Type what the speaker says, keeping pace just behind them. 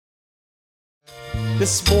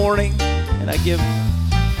this morning, and I give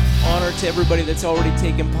honor to everybody that's already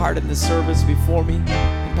taken part in the service before me.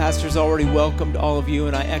 The pastor's already welcomed all of you,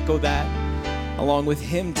 and I echo that along with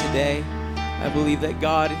him today. I believe that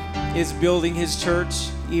God is building his church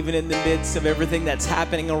even in the midst of everything that's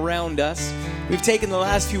happening around us. We've taken the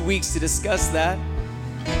last few weeks to discuss that.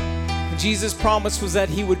 Jesus' promise was that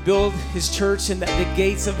he would build his church and that the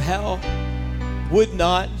gates of hell would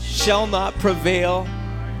not, shall not prevail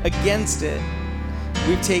against it.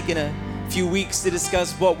 We've taken a few weeks to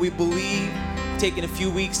discuss what we believe, taken a few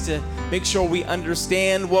weeks to make sure we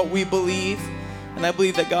understand what we believe. And I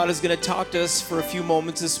believe that God is going to talk to us for a few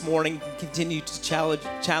moments this morning and continue to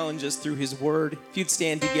challenge us through his word. If you'd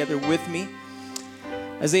stand together with me.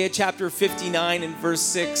 Isaiah chapter 59 and verse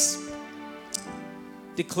 6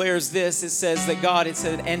 declares this. It says that God, it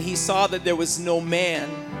said, and he saw that there was no man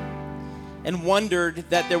and wondered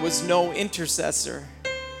that there was no intercessor.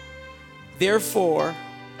 Therefore,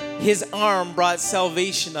 his arm brought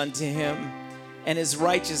salvation unto him, and his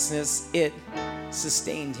righteousness, it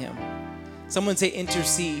sustained him. Someone say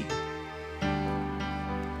intercede.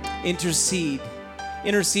 Intercede.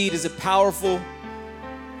 Intercede is a powerful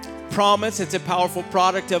promise. It's a powerful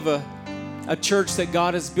product of a church that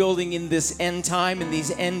God is building in this end time, in these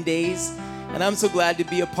end days. And I'm so glad to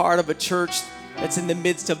be a part of a church that's in the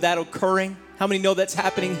midst of that occurring. How many know that's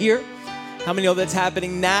happening here? How many know that's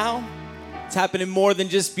happening now? It's happening more than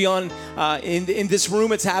just beyond, in this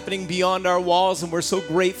room. It's happening beyond our walls, and we're so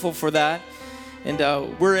grateful for that. And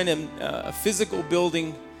we're in a physical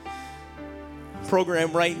building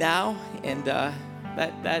program right now, and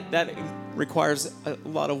that requires a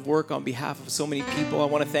lot of work on behalf of so many people. I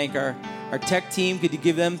want to thank our tech team. Could you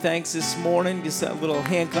give them thanks this morning? Just a little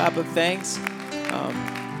hand clap of thanks.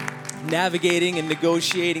 Navigating and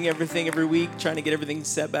negotiating everything every week, trying to get everything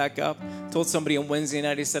set back up. I told somebody on Wednesday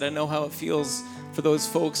night, I said, I know how it feels for those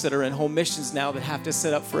folks that are in home missions now that have to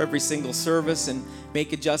set up for every single service and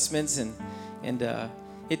make adjustments, and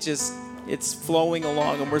it's flowing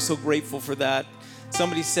along, and we're so grateful for that.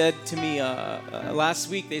 Somebody said to me last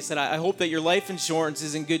week, they said, I hope that your life insurance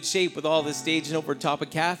is in good shape with all this staging over top of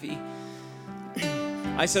Kathy.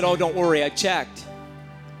 I said, oh, don't worry, I checked.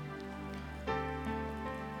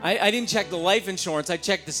 I didn't check the life insurance, I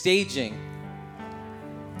checked the staging.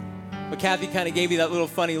 But Kathy kind of gave me that little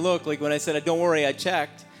funny look, like when I said, don't worry, I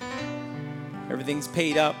checked. Everything's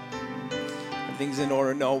paid up. Everything's in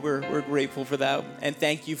order. No, we're grateful for that. And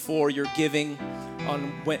thank you for your giving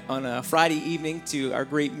on a Friday evening to our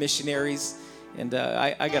great missionaries. And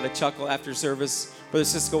I got a chuckle after service. Brother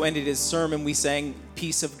Cisco ended his sermon. We sang,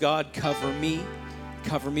 Peace of God, cover me.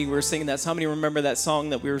 Cover me. We were singing that. So how many remember that song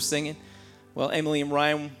that we were singing? Well, Emily and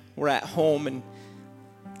Ryan were at home, and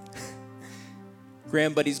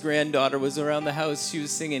Grandbuddy's granddaughter was around the house. She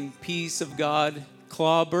was singing, Peace of God,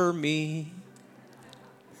 clobber me.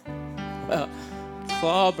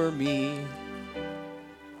 Clobber me.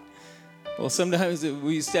 Well, sometimes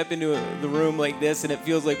we step into the room like this, and it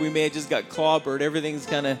feels like we may have just got clobbered. Everything's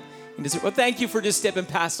kind of... Well, thank you for just stepping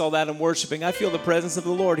past all that and worshiping. I feel the presence of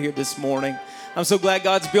the Lord here this morning. I'm so glad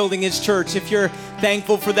God's building his church. If you're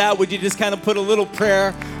thankful for that, would you just kind of put a little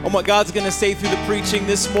prayer on what God's going to say through the preaching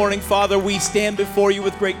this morning? Father, we stand before you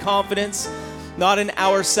with great confidence, not in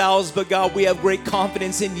ourselves, but God, we have great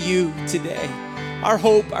confidence in you today. Our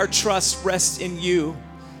hope, our trust rests in you.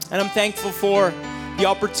 And I'm thankful for the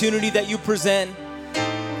opportunity that you present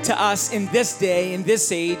to us in this day, in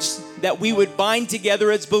this age, that we would bind together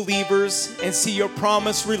as believers and see your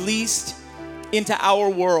promise released into our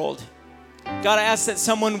world. God, I ask that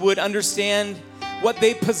someone would understand what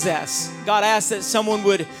they possess. God, I ask that someone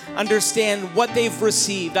would understand what they've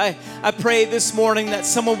received. I pray this morning that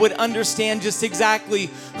someone would understand just exactly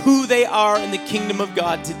who they are in the kingdom of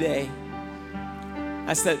God today.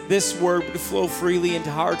 I ask that this word would flow freely into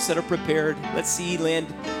hearts that are prepared. Let seed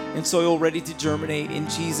land in soil ready to germinate. In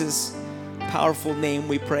Jesus' powerful name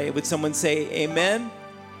we pray. Would someone say amen?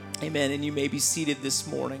 Amen. And you may be seated this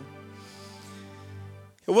morning.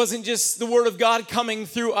 It wasn't just the word of God coming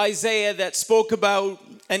through Isaiah that spoke about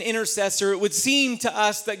an intercessor. It would seem to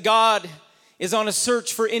us that God is on a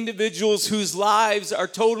search for individuals whose lives are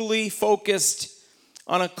totally focused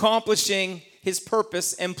on accomplishing his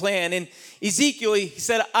purpose and plan. In Ezekiel, he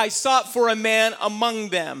said, I sought for a man among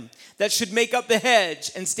them that should make up the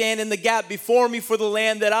hedge and stand in the gap before me for the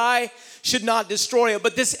land, that I should not destroy it.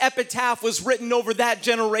 But this epitaph was written over that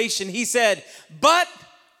generation. He said, but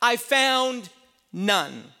I found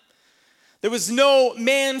none. There was no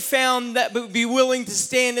man found that would be willing to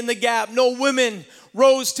stand in the gap. No women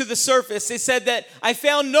rose to the surface. They said that I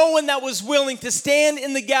found no one that was willing to stand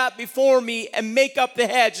in the gap before me and make up the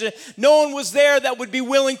hedge. No one was there that would be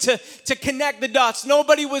willing to connect the dots.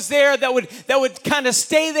 Nobody was there that would kind of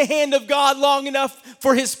stay the hand of God long enough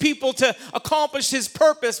for his people to accomplish his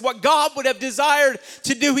purpose, what God would have desired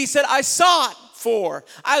to do. He said, I sought for,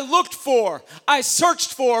 I looked for, I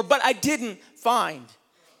searched for, but I didn't find.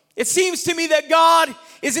 It seems to me that God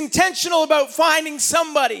is intentional about finding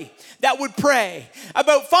somebody that would pray,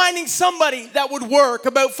 about finding somebody that would work,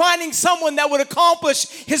 about finding someone that would accomplish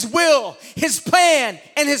his will, his plan,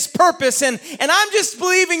 and his purpose. And I'm just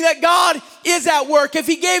believing that God is at work. If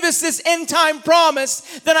he gave us this end time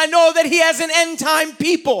promise, then I know that he has an end time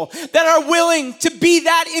people that are willing to be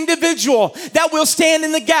that individual that will stand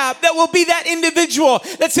in the gap, that will be that individual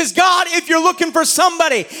that says, God, if you're looking for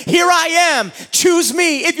somebody, here I am, choose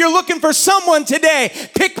me. If you're looking for someone today,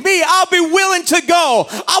 pick me. I'll be willing to go.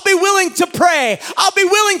 I'll be willing to pray. I'll be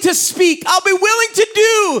willing to speak. I'll be willing to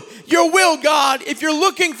do your will, God. If you're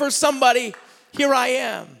looking for somebody, here I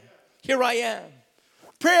am. Here I am.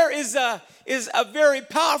 Prayer is a very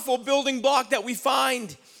powerful building block that we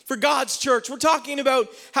find for God's church. We're talking about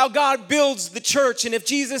how God builds the church. And if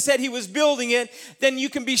Jesus said he was building it, then you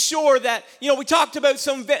can be sure that, we talked about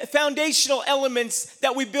some foundational elements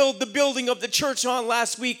that we build the building of the church on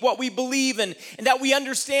last week, what we believe in, and that we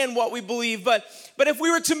understand what we believe. But if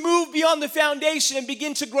we were to move beyond the foundation and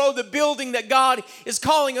begin to grow the building that God is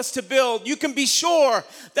calling us to build, you can be sure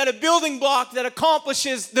that a building block that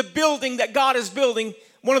accomplishes the building that God is building,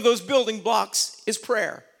 one of those building blocks is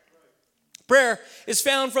prayer. Prayer is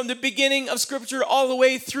found from the beginning of Scripture all the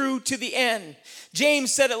way through to the end.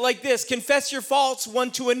 James said it like this: confess your faults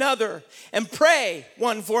one to another and pray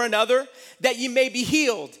one for another that ye may be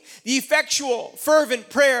healed. The effectual, fervent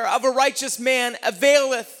prayer of a righteous man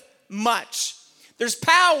availeth much. There's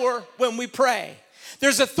power when we pray.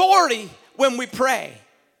 There's authority when we pray.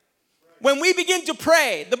 When we begin to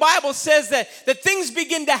pray, the Bible says that things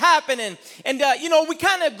begin to happen, and we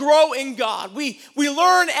kind of grow in God. We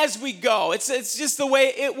learn as we go. It's just the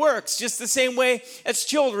way it works. Just the same way as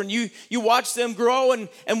children. You watch them grow,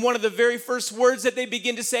 and one of the very first words that they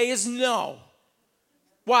begin to say is no.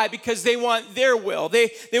 Why? Because they want their will.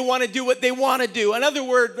 They want to do what they want to do. Another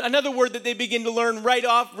word that they begin to learn right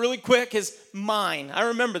off really quick is mine. I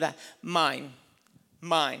remember that. Mine.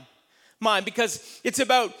 Because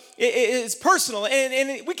it's personal.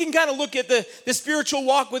 And we can kind of look at the spiritual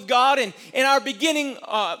walk with God and our beginning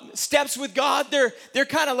steps with God. They're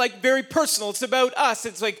kind of like very personal. It's about us.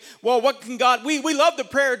 It's like, well, what can God, we love the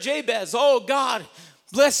prayer of Jabez. Oh, God,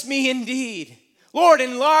 bless me indeed. Lord,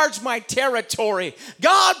 enlarge my territory.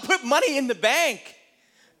 God, put money in the bank.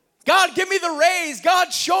 God, give me the raise.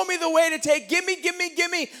 God, show me the way to take. Give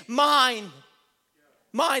me mine.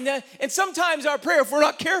 And sometimes our prayer, if we're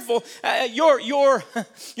not careful,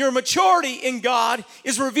 your maturity in God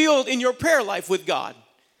is revealed in your prayer life with God.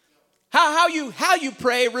 How you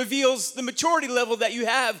pray reveals the maturity level that you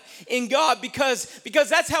have in God, because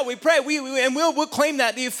that's how we pray. We'll claim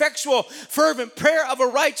that the effectual, fervent prayer of a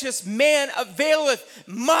righteous man availeth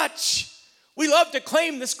much. We love to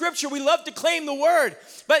claim the scripture. We love to claim the word.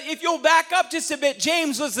 But if you'll back up just a bit,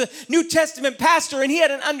 James was the New Testament pastor, and he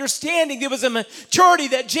had an understanding. There was a maturity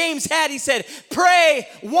that James had. He said, pray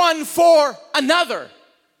one for another.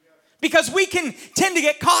 Because we can tend to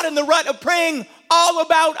get caught in the rut of praying all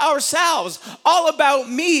about ourselves, all about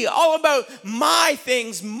me, all about my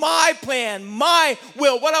things, my plan, my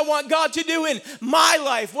will, what I want God to do in my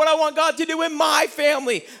life, what I want God to do in my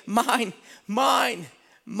family, mine.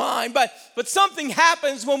 But something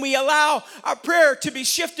happens when we allow our prayer to be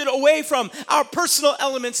shifted away from our personal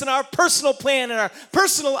elements and our personal plan and our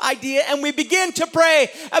personal idea, and we begin to pray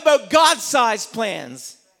about God-sized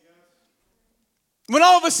plans. When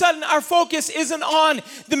all of a sudden our focus isn't on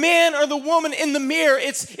the man or the woman in the mirror,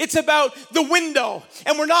 it's about the window.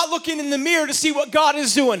 And we're not looking in the mirror to see what God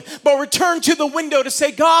is doing, but return to the window to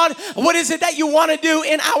say, God, what is it that you want to do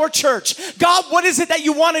in our church? God, what is it that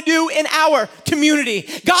you want to do in our community?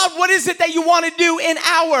 God, what is it that you want to do in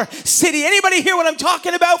our city? Anybody hear what I'm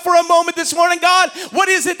talking about for a moment this morning? God, what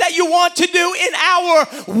is it that you want to do in our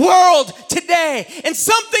world today? And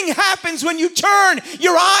something happens when you turn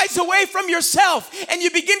your eyes away from yourself and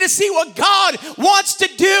you begin to see what God wants to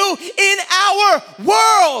do in our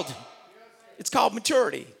world. It's called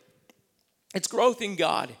maturity. It's growth in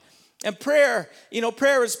God. And prayer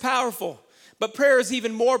is powerful. But prayer is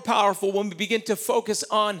even more powerful when we begin to focus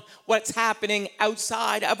on what's happening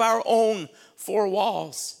outside of our own four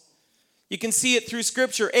walls. You can see it through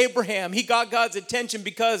Scripture. Abraham, he got God's attention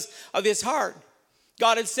because of his heart.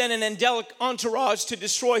 God had sent an angelic entourage to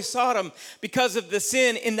destroy Sodom because of the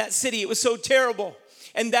sin in that city. It was so terrible.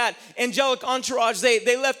 And that angelic entourage,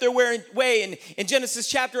 they left their way. In Genesis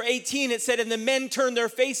chapter 18, it said, and the men turned their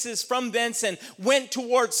faces from thence and went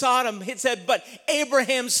toward Sodom. It said, but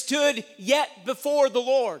Abraham stood yet before the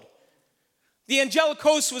Lord. The angelic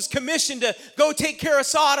host was commissioned to go take care of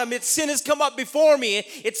Sodom. Its sin has come up before me.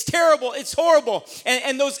 It's terrible. It's horrible.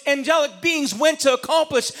 And those angelic beings went to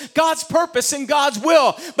accomplish God's purpose and God's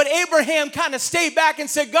will. But Abraham kind of stayed back and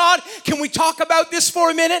said, God, can we talk about this for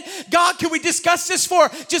a minute? God, can we discuss this for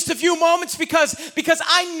just a few moments? Because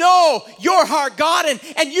I know your heart, God.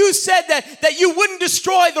 And you said that you wouldn't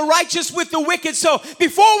destroy the righteous with the wicked. So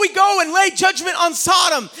before we go and lay judgment on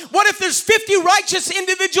Sodom, what if there's 50 righteous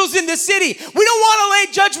individuals in the city? We don't want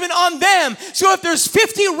to lay judgment on them. So if there's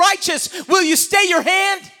 50 righteous, will you stay your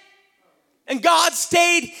hand? And God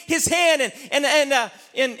stayed his hand.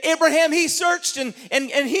 And Abraham, he searched and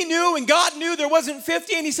he knew, and God knew there wasn't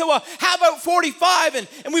 50. And he said, well, how about 45?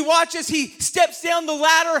 And we watch as he steps down the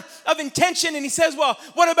ladder of intention. And he says, well,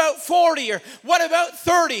 what about 40? Or what about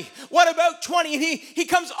 30? What about 20? And he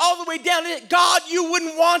comes all the way down. And God, you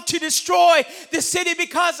wouldn't want to destroy the city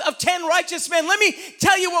because of 10 righteous men. Let me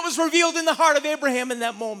tell you what was revealed in the heart of Abraham in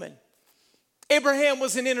that moment. Abraham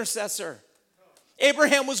was an intercessor.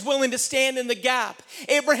 Abraham was willing to stand in the gap.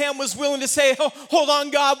 Abraham was willing to say, oh, hold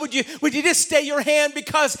on, God, would you just stay your hand,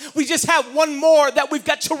 because we just have one more that we've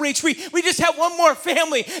got to reach. We just have one more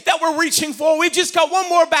family that we're reaching for. We've just got one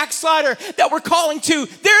more backslider that we're calling to.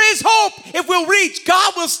 There is hope if we'll reach.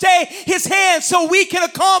 God will stay his hand so we can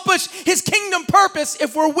accomplish his kingdom purpose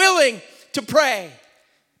if we're willing to pray.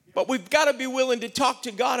 But we've got to be willing to talk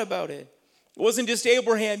to God about it. It wasn't just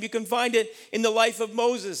Abraham. You can find it in the life of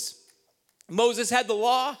Moses. Moses had the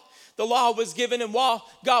law. The law was given, and while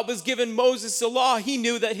God was giving Moses the law, he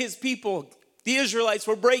knew that his people, the Israelites,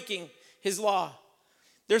 were breaking his law.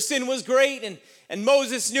 Their sin was great, and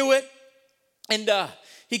Moses knew it. And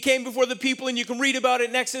he came before the people, and you can read about it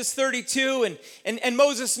in Exodus 32. And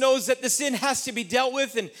Moses knows that the sin has to be dealt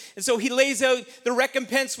with, and so he lays out the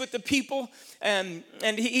recompense with the people. And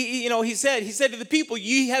he said to the people,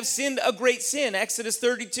 ye have sinned a great sin. Exodus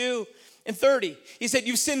 32. And 30, he said,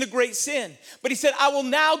 you've sinned a great sin. But he said, I will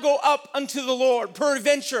now go up unto the Lord.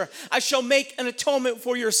 Peradventure, I shall make an atonement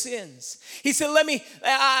for your sins. He said,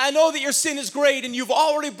 I know that your sin is great and you've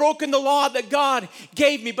already broken the law that God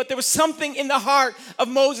gave me. But there was something in the heart of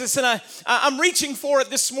Moses, and I'm reaching for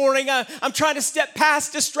it this morning. I'm trying to step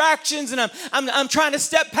past distractions, and I'm trying to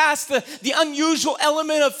step past the unusual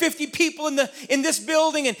element of 50 people in this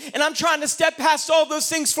building. And I'm trying to step past all those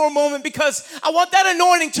things for a moment, because I want that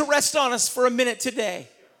anointing to rest on us for a minute today.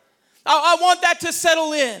 I want that to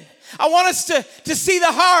settle in. I want us to see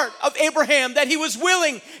the heart of Abraham, that he was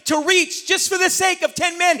willing to reach just for the sake of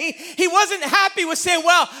 10 men. He wasn't happy with saying,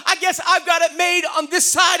 well, I guess I've got it made on this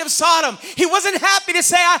side of Sodom. He wasn't happy to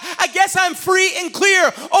say, I guess I'm free and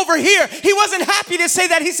clear over here. He wasn't happy to say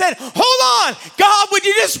that. He said, hold on, God, would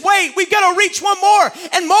you just wait? We've got to reach one more.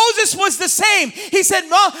 And Moses was the same. He said,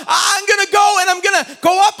 well, I'm going to go and I'm going to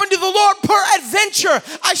go up unto the Lord. Peradventure,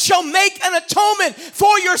 I shall make an atonement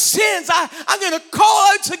for your sins. I'm going to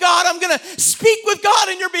call out to God. I'm going to speak with God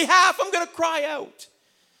in your behalf. I'm going to cry out.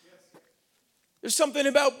 There's something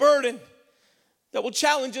about burden that will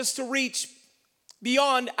challenge us to reach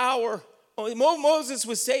beyond our. Moses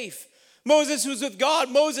was safe. Moses was with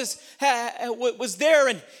God. Moses was there,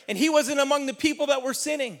 and he wasn't among the people that were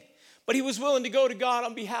sinning. But he was willing to go to God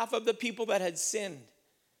on behalf of the people that had sinned.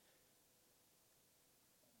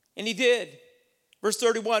 And he did. Verse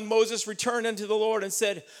 31, Moses returned unto the Lord and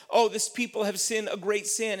said, oh, this people have sinned a great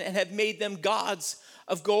sin and have made them gods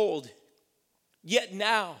of gold. Yet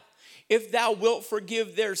now, if thou wilt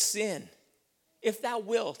forgive their sin, if thou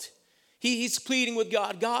wilt. He's pleading with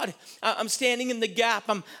God. God, I'm standing in the gap.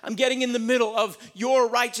 I'm getting in the middle of your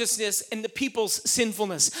righteousness and the people's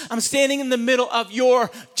sinfulness. I'm standing in the middle of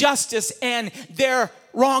your justice and their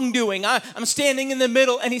wrongdoing. I'm standing in the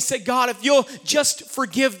middle. And he said, God, if you'll just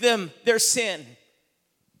forgive them their sin.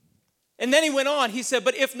 And then he went on. He said,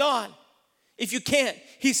 but if not, if you can't,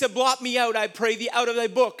 he said, blot me out, I pray thee, out of thy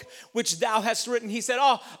book, which thou hast written. He said,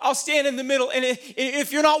 oh, I'll stand in the middle. And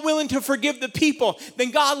if you're not willing to forgive the people,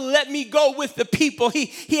 then God, let me go with the people.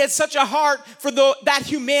 He had such a heart for that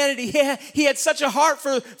humanity. He had such a heart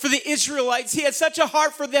for the Israelites. He had such a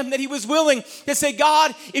heart for them that he was willing to say,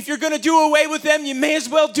 God, if you're going to do away with them, you may as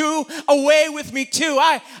well do away with me too.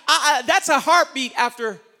 That's a heartbeat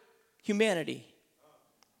after humanity.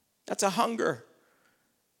 That's a hunger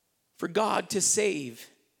for God to save.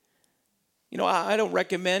 I don't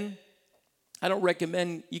recommend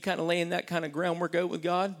you kind of laying that kind of groundwork out with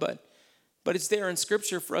God, but it's there in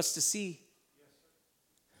Scripture for us to see.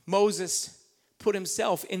 Moses put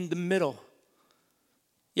himself in the middle.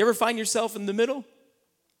 You ever find yourself in the middle?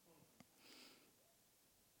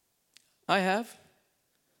 I have.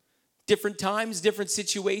 Different times, different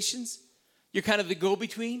situations. You're kind of the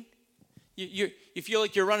go-between. You feel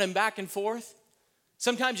like you're running back and forth.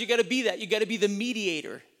 Sometimes you got to be that. You got to be the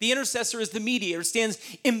mediator. The intercessor is the mediator, stands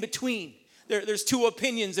in between. There's two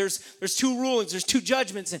opinions, there's two rulings, there's two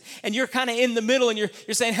judgments, and you're kind of in the middle, and you're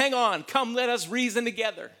saying, hang on, come, let us reason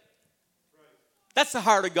together. That's the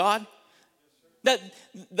heart of God. That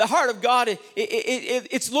the heart of God,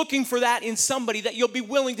 it's looking for that in somebody, that you'll be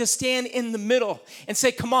willing to stand in the middle and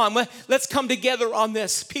say, come on, let's come together on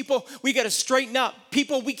this. People, we got to straighten up.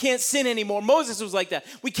 People, we can't sin anymore. Moses was like that.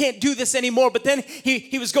 We can't do this anymore. But then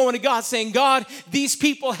he was going to God saying, God, these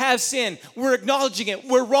people have sinned. We're acknowledging it.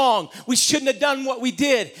 We're wrong. We shouldn't have done what we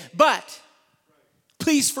did. But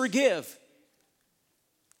please forgive.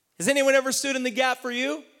 Has anyone ever stood in the gap for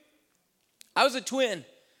you? I was a twin.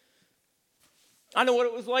 I know what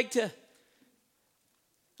it was like to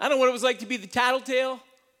be the tattletale.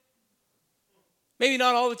 Maybe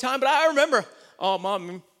not all the time, but I remember, oh,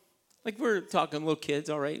 Mom, like we're talking little kids,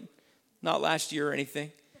 all right? Not last year or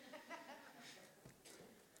anything.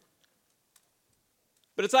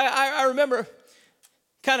 But it's like, I remember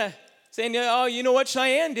kind of saying, oh, you know what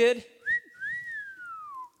Cheyenne did?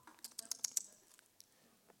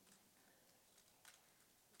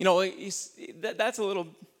 That's a little...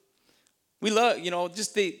 We love,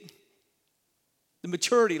 just the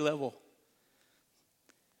maturity level.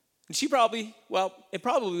 And it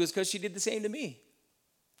probably was because she did the same to me.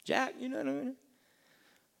 Jack, you know what I mean?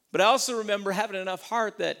 But I also remember having enough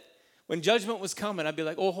heart that when judgment was coming, I'd be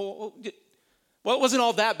like, well, it wasn't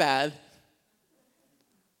all that bad.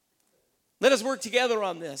 Let us work together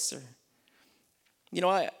on this. Or,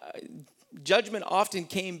 judgment often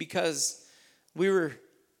came because we were...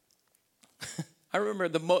 I remember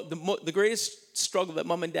the greatest struggle that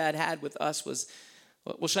Mom and Dad had with us was,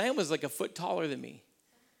 Cheyenne was like a foot taller than me.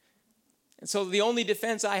 And so the only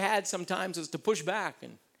defense I had sometimes was to push back.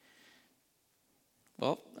 And,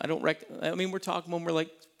 we're talking when we're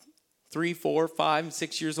like 3, 4, 5,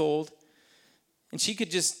 6 years old. And she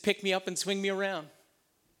could just pick me up and swing me around.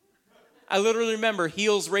 I literally remember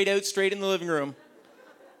heels right out straight in the living room.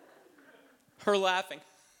 Her laughing.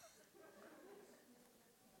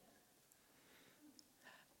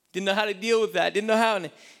 Didn't know how to deal with that. Didn't know how.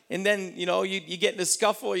 And then, you get in a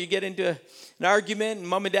scuffle or you get into an argument, and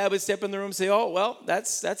Mom and Dad would step in the room and say, oh, well,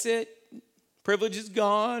 that's it. Privilege is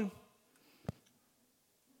gone.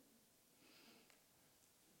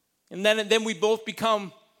 And then we both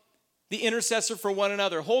become the intercessor for one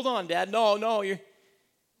another. Hold on, Dad. No, I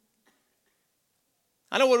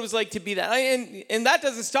know what it was like to be that. And that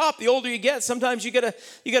doesn't stop. The older you get, sometimes you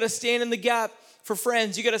gotta stand in the gap for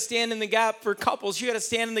friends. You got to stand in the gap for couples. You got to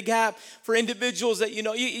stand in the gap for individuals that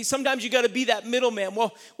sometimes you got to be that middleman.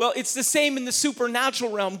 Well, it's the same in the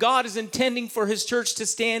supernatural realm. God is intending for his church to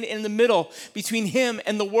stand in the middle between him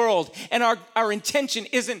and the world. And our intention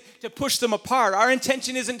isn't to push them apart. Our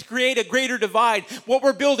intention isn't to create a greater divide. What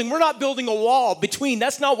we're building, we're not building a wall between.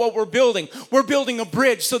 That's not what we're building. We're building a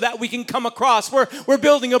bridge so that we can come across. We're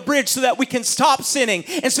building a bridge so that we can stop sinning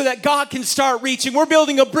and so that God can start reaching. We're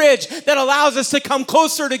building a bridge that allows us to come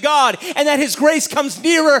closer to God and that his grace comes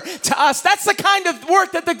nearer to us. That's the kind of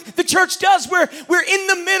work that the church does. We're in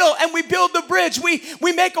the middle and we build the bridge.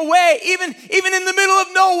 We make a way, even in the middle of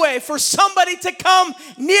no way, for somebody to come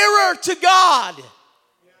nearer to God.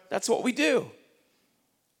 That's what we do.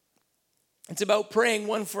 It's about praying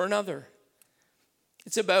one for another.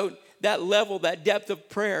 It's about that level, that depth of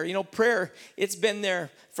prayer. Prayer, it's been there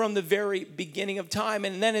from the very beginning of time,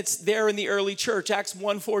 and then it's there in the early church. Acts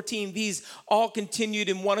 1:14, these all continued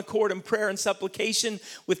in one accord in prayer and supplication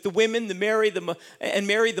with the women, Mary,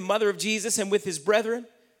 the mother of Jesus, and with his brethren.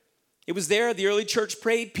 It was there. The early church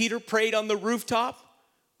prayed. Peter prayed on the rooftop.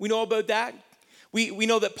 We know about that. We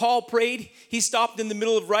know that Paul prayed. He stopped in the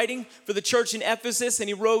middle of writing for the church in Ephesus, and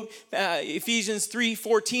he wrote Ephesians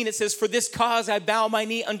 3:14. It says, "For this cause I bow my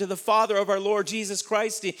knee unto the Father of our Lord Jesus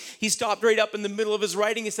Christ." He stopped right up in the middle of his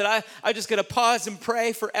writing. He said, I just got to pause and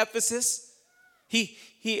pray for Ephesus.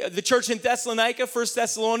 The church in Thessalonica, 1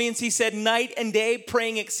 Thessalonians, he said, night and day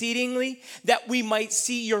praying exceedingly that we might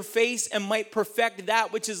see your face and might perfect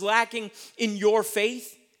that which is lacking in your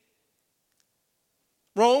faith.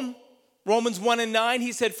 Rome, Romans 1:9,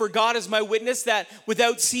 he said, for God is my witness that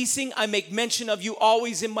without ceasing I make mention of you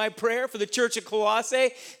always in my prayer. For the church of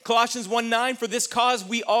Colossae, Colossians 1:9, for this cause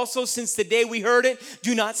we also, since the day we heard it,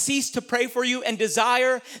 do not cease to pray for you and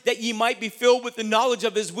desire that ye might be filled with the knowledge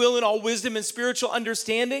of his will and all wisdom and spiritual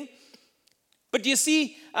understanding. But do you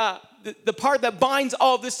see the part that binds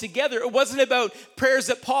all of this together? It wasn't about prayers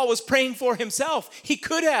that Paul was praying for himself. He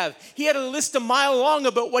could have. He had a list a mile long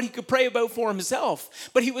about what he could pray about for himself.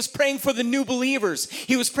 But he was praying for the new believers.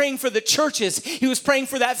 He was praying for the churches. He was praying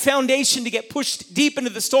for that foundation to get pushed deep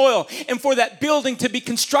into the soil and for that building to be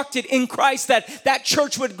constructed in Christ, that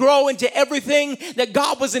church would grow into everything that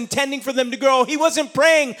God was intending for them to grow. He wasn't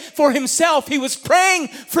praying for himself. He was praying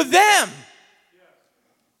for them.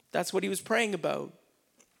 That's what he was praying about.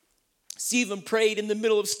 Stephen prayed in the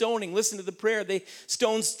middle of stoning. Listen to the prayer. They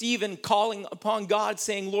stoned Stephen, calling upon God,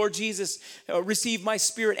 saying, Lord Jesus, receive my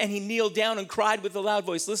spirit. And he kneeled down and cried with a loud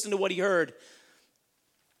voice. Listen to what he heard.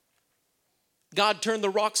 God turned the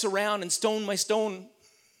rocks around and stoned my stone.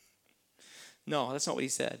 No, that's not what he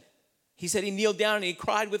said. He said he kneeled down and he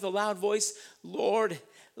cried with a loud voice, Lord,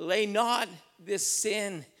 lay not this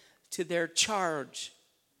sin to their charge.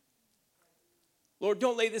 Lord,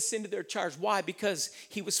 don't lay this sin to their charge. Why? Because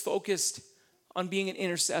he was focused on being an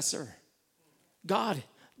intercessor. God,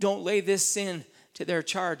 don't lay this sin to their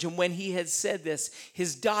charge. And when he had said this,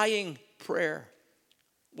 his dying prayer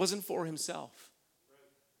wasn't for himself.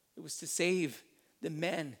 It was to save the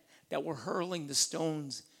men that were hurling the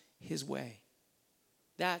stones his way.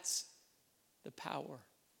 That's the power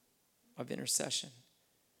of intercession.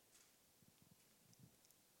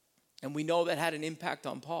 And we know that had an impact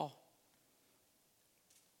on Paul.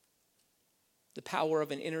 The power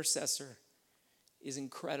of an intercessor is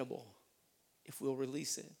incredible if we'll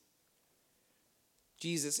release it.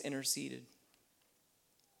 Jesus interceded.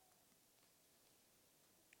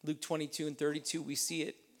 Luke 22:32, we see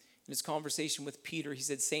it in his conversation with Peter. He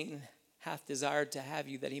said, Satan hath desired to have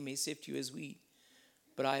you that he may sift you as wheat,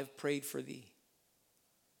 but I have prayed for thee.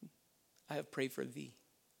 I have prayed for thee,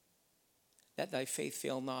 that thy faith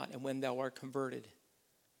fail not, and when thou art converted,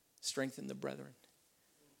 strengthen the brethren.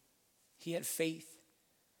 He had faith,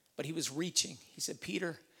 but he was reaching. He said,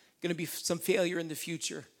 Peter, going to be some failure in the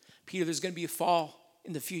future. Peter, there's going to be a fall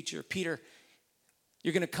in the future. Peter,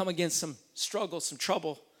 you're going to come against some struggle, some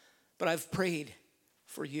trouble, but I've prayed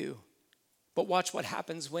for you. But watch what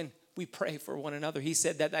happens when we pray for one another. He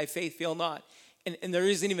said that thy faith fail not. And there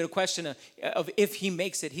isn't even a question of if he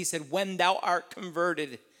makes it. He said, when thou art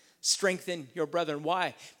converted, strengthen your brethren.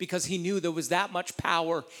 Why? Because he knew there was that much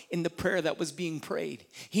power in the prayer that was being prayed.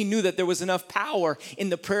 He knew that there was enough power in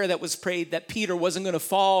the prayer that was prayed that Peter wasn't going to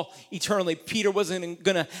fall eternally. Peter wasn't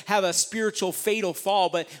going to have a spiritual fatal fall,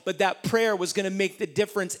 but that prayer was going to make the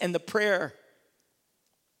difference, and the prayer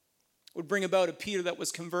would bring about a Peter that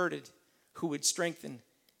was converted who would strengthen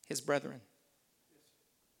his brethren.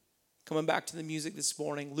 Coming back to the music this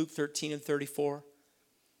morning, Luke 13:34,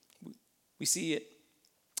 we see it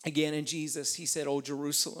again in Jesus. He said, O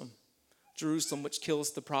Jerusalem, Jerusalem, which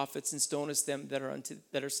killest the prophets and stonest them that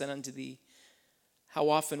are sent unto thee, how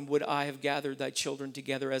often would I have gathered thy children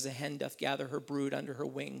together as a hen doth gather her brood under her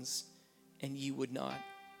wings, and ye would not.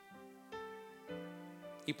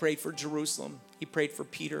 He prayed for Jerusalem. He prayed for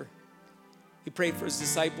Peter. He prayed for his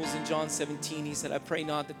disciples in John 17. He said, I pray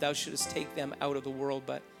not that thou shouldest take them out of the world,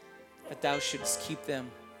 but that thou shouldest keep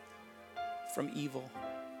them from evil.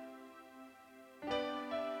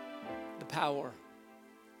 The power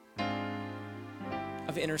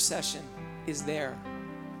of intercession is there.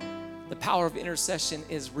 The power of intercession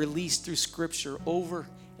is released through Scripture over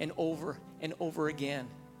and over and over again.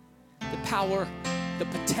 The power, the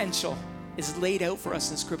potential is laid out for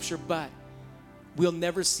us in Scripture, but we'll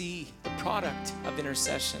never see the product of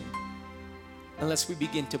intercession unless we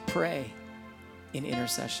begin to pray in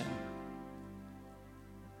intercession.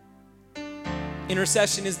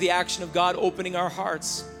 Intercession is the action of God opening our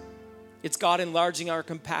hearts. It's God enlarging our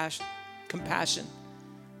compassion.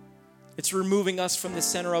 It's removing us from the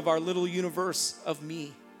center of our little universe of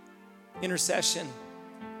me. Intercession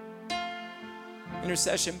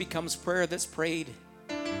becomes prayer that's prayed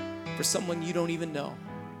for someone you don't even know,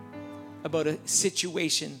 about a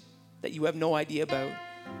situation that you have no idea about.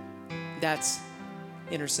 That's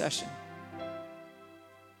intercession.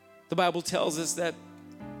 The Bible tells us that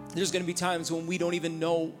there's going to be times when we don't even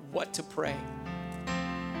know what to pray,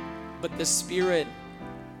 but the Spirit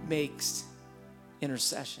makes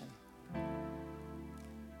intercession.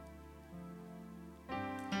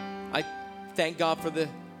 I thank God for the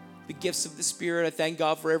gifts of the Spirit. I thank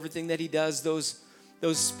God for everything that He does, those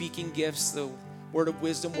speaking gifts, the word of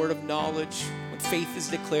wisdom, word of knowledge, when faith is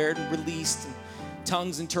declared and released, and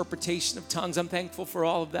tongues, interpretation of tongues. I'm thankful for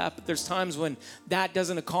all of that, but there's times when that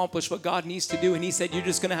doesn't accomplish what God needs to do. And he said, you're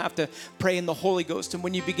just going to have to pray in the Holy Ghost. And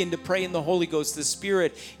when you begin to pray in the Holy Ghost, the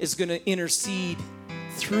Spirit is going to intercede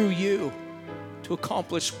through you to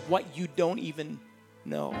accomplish what you don't even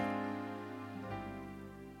know.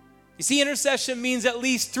 You see, intercession means at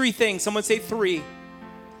least three things. Someone say three.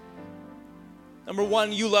 Number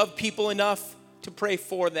one, you love people enough to pray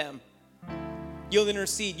for them. You'll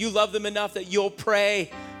intercede. You love them enough that you'll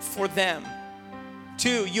pray for them.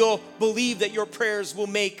 Two, you'll believe that your prayers will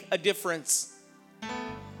make a difference.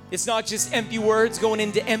 It's not just empty words going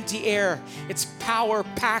into empty air. It's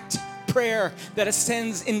power-packed prayer that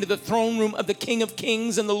ascends into the throne room of the King of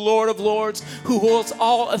Kings and the Lord of Lords, who holds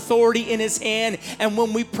all authority in his hand. And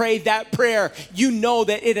when we pray that prayer, you know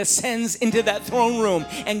that it ascends into that throne room,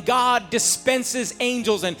 and God dispenses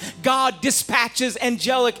angels, and God dispatches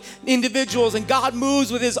angelic individuals, and God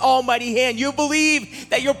moves with his almighty hand. You believe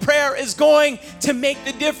that your prayer is going to make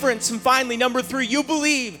the difference. And finally, number three, you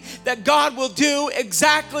believe that God will do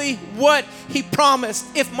exactly what he promised.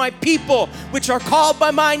 If my people, which are called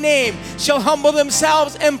by my name, shall humble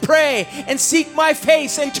themselves and pray and seek my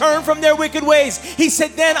face and turn from their wicked ways, he said,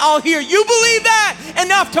 then I'll hear. You believe that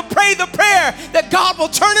enough to pray the prayer that God will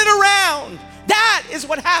turn it around. That is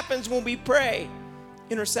what happens when we pray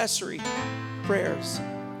intercessory prayers.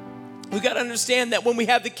 We got to understand that when we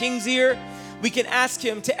have the King's ear, we can ask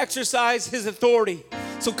him to exercise his authority.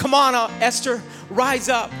 So come on, Esther, rise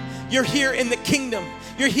up. You're here in the kingdom.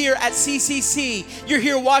 You're here at CCC. You're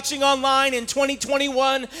here watching online in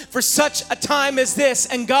 2021 for such a time as this.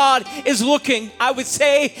 And God is looking. I would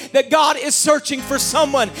say that God is searching for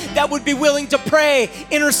someone that would be willing to pray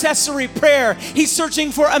intercessory prayer. He's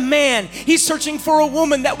searching for a man. He's searching for a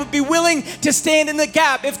woman that would be willing to stand in the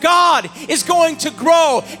gap. If God is going to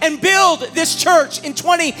grow and build this church in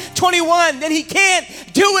 2021, then he can't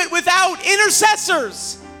do it without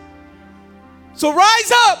intercessors. So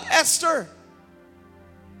rise up, Esther.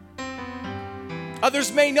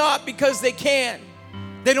 Others may not because they can.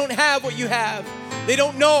 They don't have what you have. They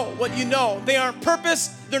don't know what you know. They aren't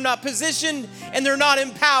purposed, they're not positioned, and they're not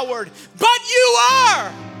empowered. But you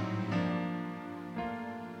are.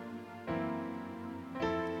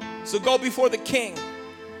 So go before the King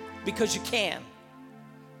because you can.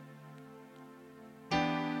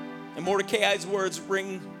 And Mordecai's words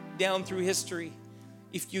ring down through history.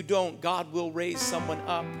 If you don't, God will raise someone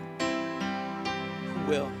up who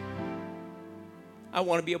will. I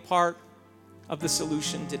want to be a part of the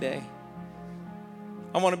solution today.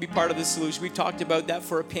 I want to be part of the solution. We've talked about that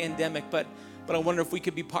for a pandemic, but I wonder if we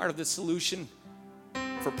could be part of the solution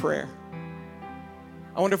for prayer.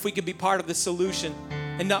 I wonder if we could be part of the solution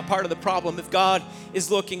and not part of the problem. If God is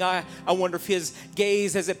looking, I wonder if his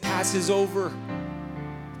gaze, as it passes over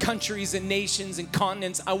countries and nations and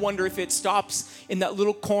continents, I wonder if it stops in that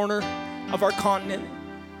little corner of our continent,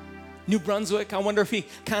 New Brunswick. I wonder if he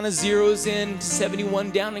kind of zeroes in 71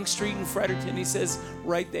 Downing Street in Fredericton. He says,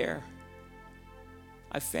 right there,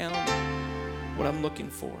 I found what I'm looking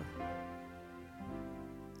for.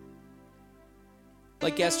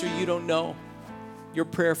 Like Esther, you don't know. Your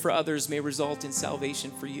prayer for others may result in salvation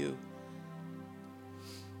for you.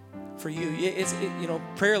 For you,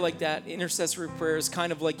 prayer like that, intercessory prayer, is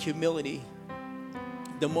kind of like humility.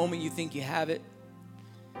 The moment you think you have it,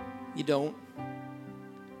 you don't.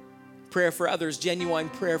 Prayer for others, genuine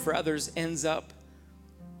prayer for others, ends up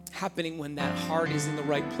happening when that heart is in the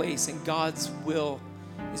right place and God's will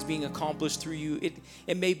is being accomplished through you.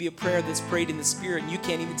 It may be a prayer that's prayed in the Spirit and you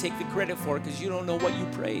can't even take the credit for it because you don't know what you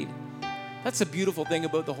prayed. That's a beautiful thing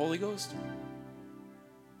about the Holy Ghost.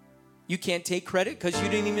 You can't take credit because you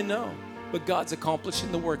didn't even know, but God's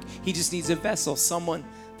accomplishing the work. He just needs a vessel, someone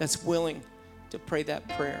that's willing to pray that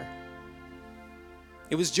prayer.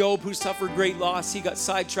 It was Job who suffered great loss. He got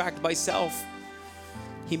sidetracked by self.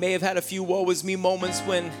 He may have had a few woe is me moments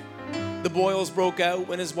when the boils broke out,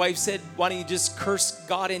 when his wife said, why don't you just curse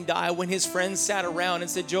God and die? When his friends sat around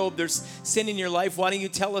and said, Job, there's sin in your life. Why don't you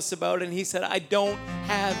tell us about it? And he said, I don't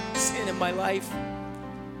have sin in my life.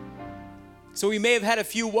 So he may have had a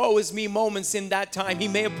few woe is me moments in that time. He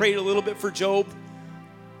may have prayed a little bit for Job.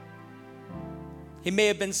 He may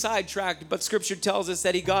have been sidetracked, but Scripture tells us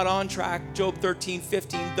that he got on track. Job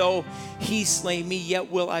 13:15, though he slay me,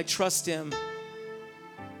 yet will I trust him.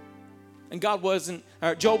 And Job wasn't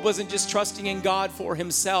just trusting in God for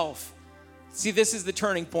himself. See, this is the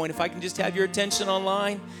turning point. If I can just have your attention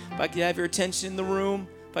online, if I could have your attention in the room,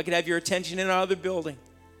 if I could have your attention in our other building.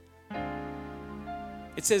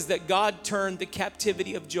 It says that God turned the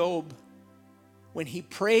captivity of Job when he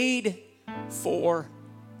prayed for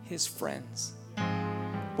his friends.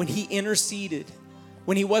 When he interceded,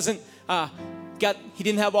 when he wasn't he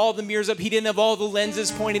didn't have all the mirrors up. He didn't have all the lenses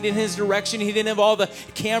pointed in his direction. He didn't have all the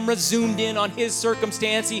cameras zoomed in on his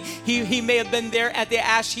circumstance. He may have been there at the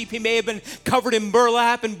ash heap. He may have been covered in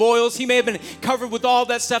burlap and boils. He may have been covered with all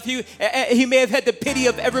that stuff. He may have had the pity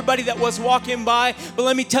of everybody that was walking by. But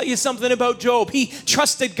let me tell you something about Job. He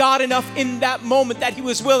trusted God enough in that moment that he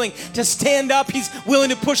was willing to stand up. He's willing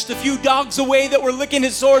to push the few dogs away that were licking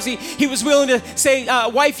his sores. He was willing to say,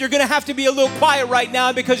 wife, you're going to have to be a little quiet right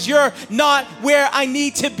now because you're not where I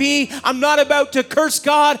need to be. I'm not about to curse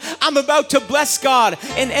God. I'm about to bless God.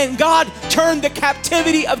 And God turned the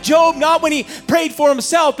captivity of Job, not when he prayed for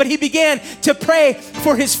himself, but he began to pray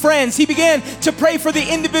for his friends. He began to pray for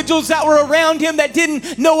the individuals that were around him that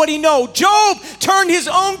didn't know what he knew. Job turned his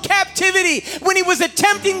own captivity when he was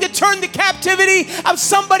attempting to turn the captivity of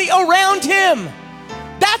somebody around him.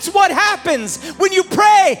 That's what happens when you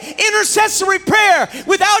pray intercessory prayer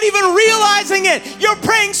without even realizing it. You're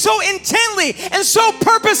praying so intently and so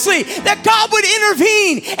purposely that God would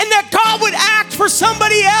intervene and that God would act for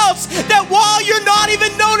somebody else, that while you're not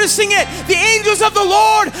even noticing it, the angels of the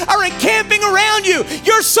Lord are encamping around you.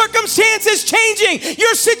 Your circumstance is changing.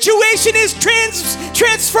 Your situation is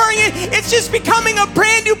transferring it. It's just becoming a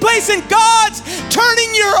brand new place, and God's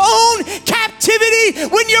turning your own captivity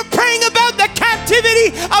when you're praying about the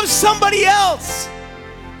captivity of somebody else.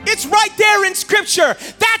 It's right there in Scripture.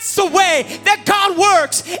 That's the way that God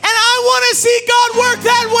works, and I want to see God work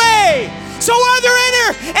that way. So are there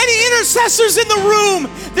any intercessors in the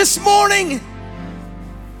room this morning?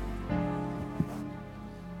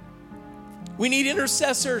 We need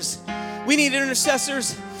intercessors. We need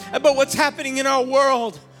intercessors about what's happening in our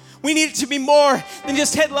world. We need it to be more than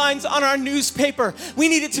just headlines on our newspaper. We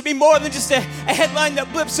need it to be more than just a headline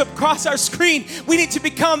that blips across our screen. We need to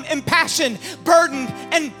become impassioned, burdened,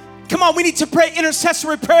 and come on, we need to pray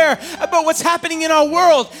intercessory prayer about what's happening in our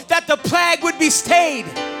world, that the plague would be stayed.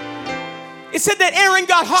 It said that Aaron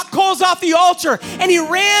got hot coals off the altar and he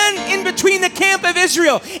ran in between the camp of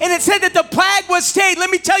Israel. And it said that the plague was stayed. Let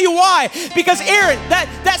me tell you why. Because Aaron,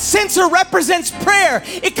 that censer represents prayer.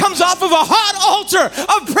 It comes off of a hot altar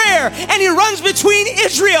of prayer, and he runs between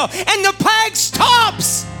Israel, and the plague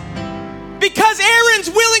stops. Because Aaron's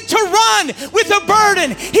willing to run with a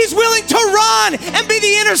burden. He's willing to run and be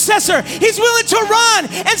the intercessor. He's willing to run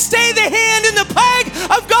and stay the hand in the plague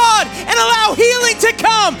of God and allow healing to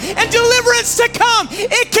come and deliverance to come.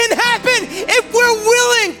 It can happen if we're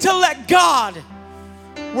willing to let God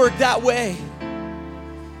work that way.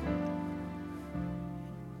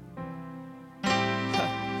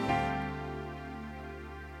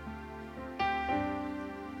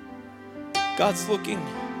 God's looking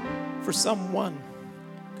for someone.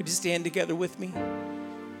 Could you stand together with me?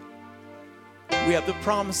 We have the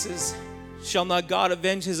promises. Shall not God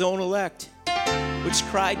avenge his own elect, which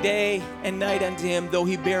cry day and night unto him, though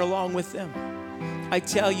he bear along with them? I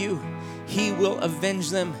tell you, he will avenge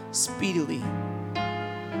them speedily.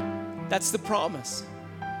 That's the promise.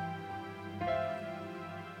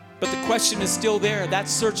 But the question is still there, that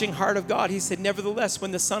searching heart of God. He said, nevertheless,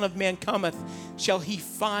 when the Son of Man cometh, shall he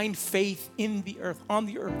find faith in the earth, on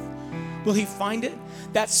the earth? Will he find it?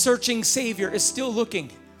 That searching Savior is still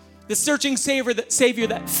looking. The searching Savior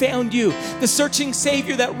that found you. The searching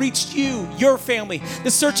Savior that reached you, your family.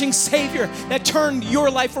 The searching Savior that turned your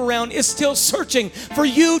life around is still searching for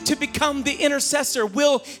you to become the intercessor.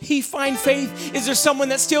 Will he find faith? Is there someone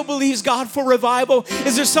that still believes God for revival?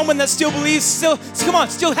 Is there someone that still believes, still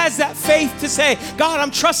has that faith to say, God,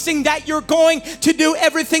 I'm trusting that you're going to do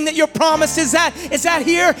everything that you promised? Is that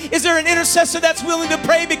here? Is there an intercessor that's willing to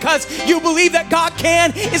pray because you believe that God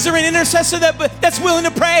can? Is there an intercessor that's willing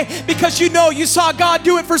to pray because you know you saw God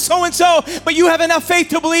do it for so-and-so, but you have enough faith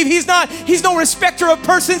to believe he's no respecter of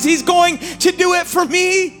persons. He's going to do it for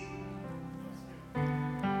me.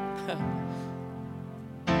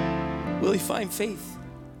 Will he find faith?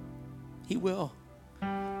 He will.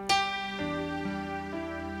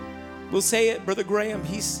 We'll say it, Brother Graham,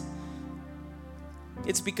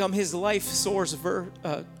 it's become his life source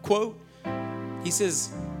quote. He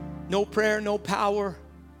says, no prayer, no power.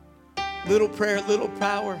 Little prayer, little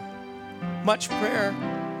power. Much prayer,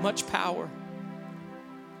 much power.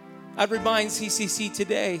 I'd remind CCC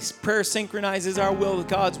today, prayer synchronizes our will with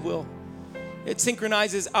God's will. It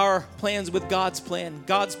synchronizes our plans with God's plan,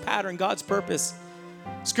 God's pattern, God's purpose.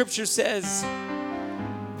 Scripture says,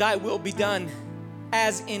 thy will be done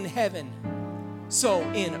as in heaven, so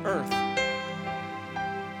in earth.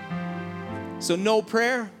 So no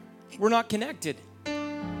prayer, we're not connected.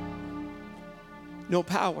 No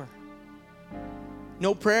power.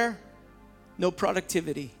 No prayer, no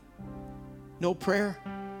productivity, no prayer,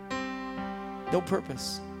 no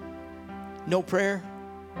purpose, no prayer,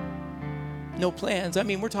 no plans. I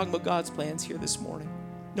mean, we're talking about God's plans here this morning.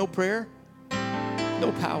 No prayer,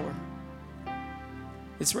 no power.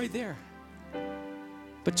 It's right there.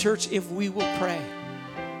 But church, if we will pray,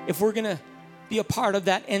 if we're going to be a part of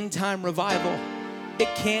that end time revival, it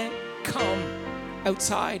can't come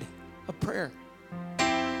outside of prayer.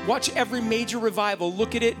 Watch every major revival.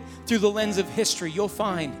 Look at it through the lens of history. You'll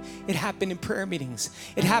find it happened in prayer meetings.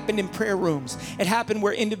 It happened in prayer rooms. It happened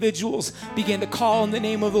where individuals began to call in the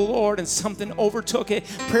name of the Lord and something overtook it.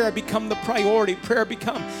 Prayer become the priority. Prayer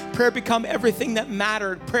become everything that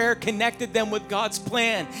mattered. Prayer connected them with God's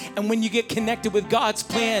plan. And when you get connected with God's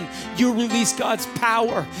plan, you release God's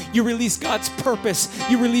power. You release God's purpose.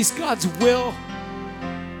 You release God's will.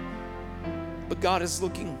 But God is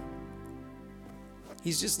looking.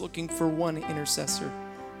 He's just looking for one intercessor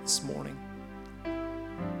this morning.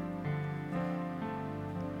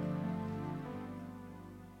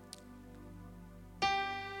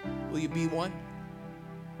 Will you be one?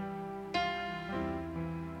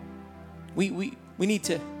 We need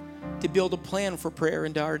to build a plan for prayer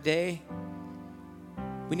into our day.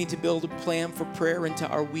 We need to build a plan for prayer into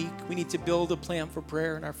our week. We need to build a plan for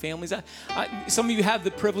prayer in our families. Some of you have the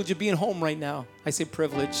privilege of being home right now. I say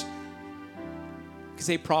privilege.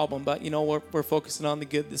 Say problem, but we're focusing on the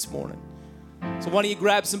good this morning. So why don't you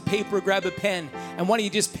grab some paper, grab a pen, and why don't you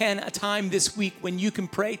just pen a time this week when you can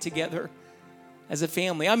pray together as a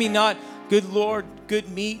family. I mean, not good Lord, good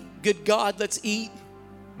meat, good God, let's eat.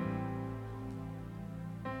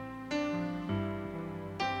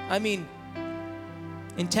 I mean,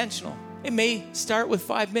 intentional. It may start with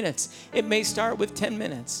 5 minutes. It may start with 10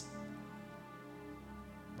 minutes.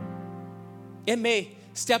 It may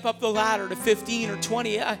step up the ladder to 15 or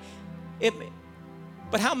 20.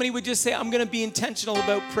 But how many would just say, I'm going to be intentional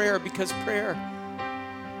about prayer, because prayer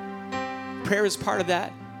is part of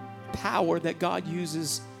that power that God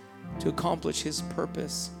uses to accomplish his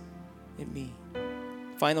purpose in me.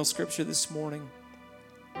 Final scripture this morning,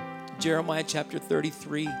 Jeremiah chapter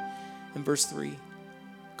 33 and verse 3.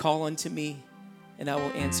 Call unto me and I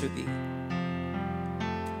will answer thee.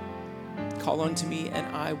 Call unto me and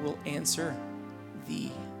I will answer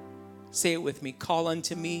thee. Say it with me. Call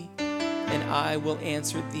unto me and I will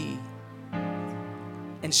answer thee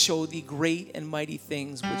and show thee great and mighty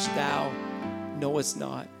things which thou knowest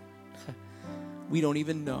not. We don't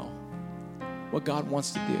even know what God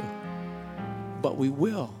wants to do, but we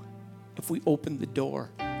will if we open the door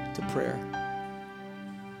to prayer.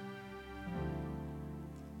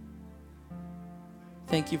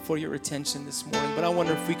 Thank you for your attention this morning, but I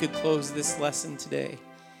wonder if we could close this lesson today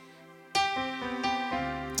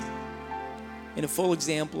in a full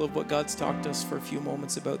example of what God's talked to us for a few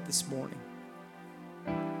moments about this morning.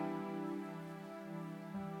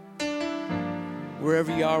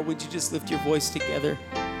 Wherever you are, would you just lift your voice together?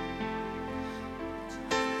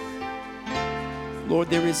 Lord,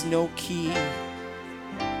 there is no key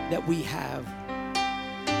that we have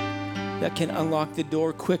that can unlock the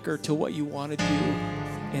door quicker to what you want to do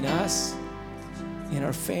in us, in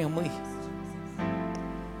our family,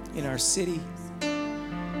 in our city,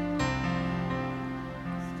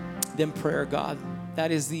 than prayer, God.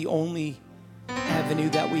 That is the only avenue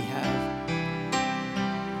that we have.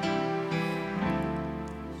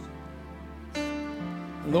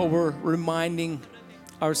 Lord, we're reminding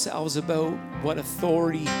ourselves about what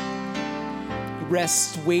authority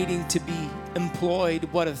rests waiting to be employed,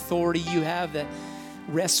 what authority you have that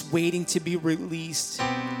rests waiting to be released.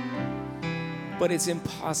 But it's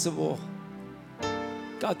impossible,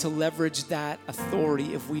 God, to leverage that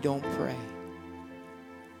authority if we don't pray.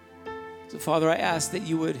 So, Father, I ask that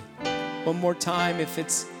you would, one more time, if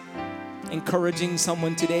it's encouraging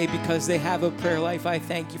someone today because they have a prayer life, I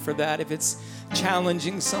thank you for that. If it's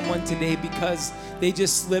challenging someone today because they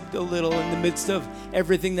just slipped a little in the midst of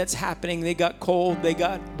everything that's happening, they got cold, they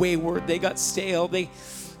got wayward, they got stale, they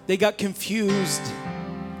got confused,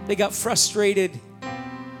 they got frustrated,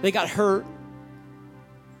 they got hurt.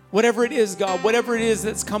 Whatever it is, God, whatever it is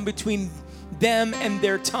that's come between them and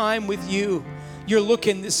their time with you, you're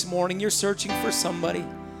looking this morning, you're searching for somebody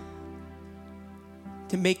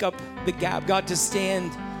to make up the gap, God, to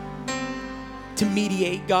stand, to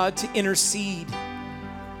mediate, God, to intercede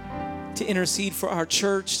for our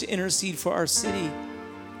church, to intercede for our city,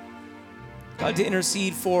 God, to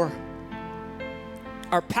intercede for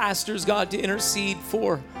our pastors, God, to intercede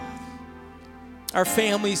for our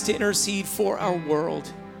families, to intercede for our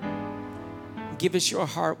world. Give us your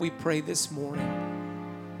heart, we pray this morning.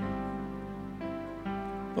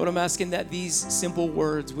 Lord, I'm asking that these simple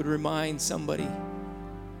words would remind somebody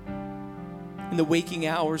in the waking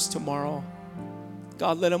hours tomorrow.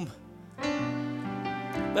 God, let them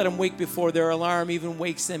wake before their alarm even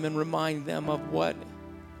wakes them and remind them of what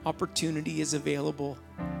opportunity is available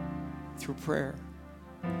through prayer.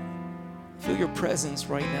 Feel your presence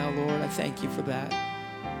right now, Lord. I thank you for that.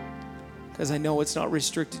 Because I know it's not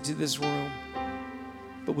restricted to this room.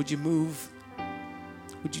 But would you move?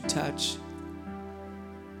 Would you touch?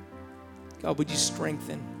 God, would you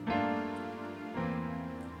strengthen?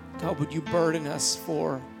 God, would you burden us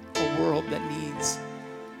for a world that needs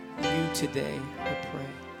you today, I pray.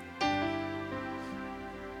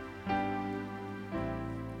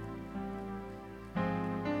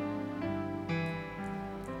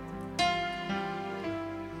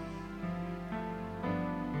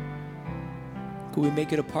 Could we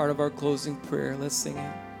make it a part of our closing prayer? Let's sing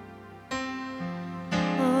it.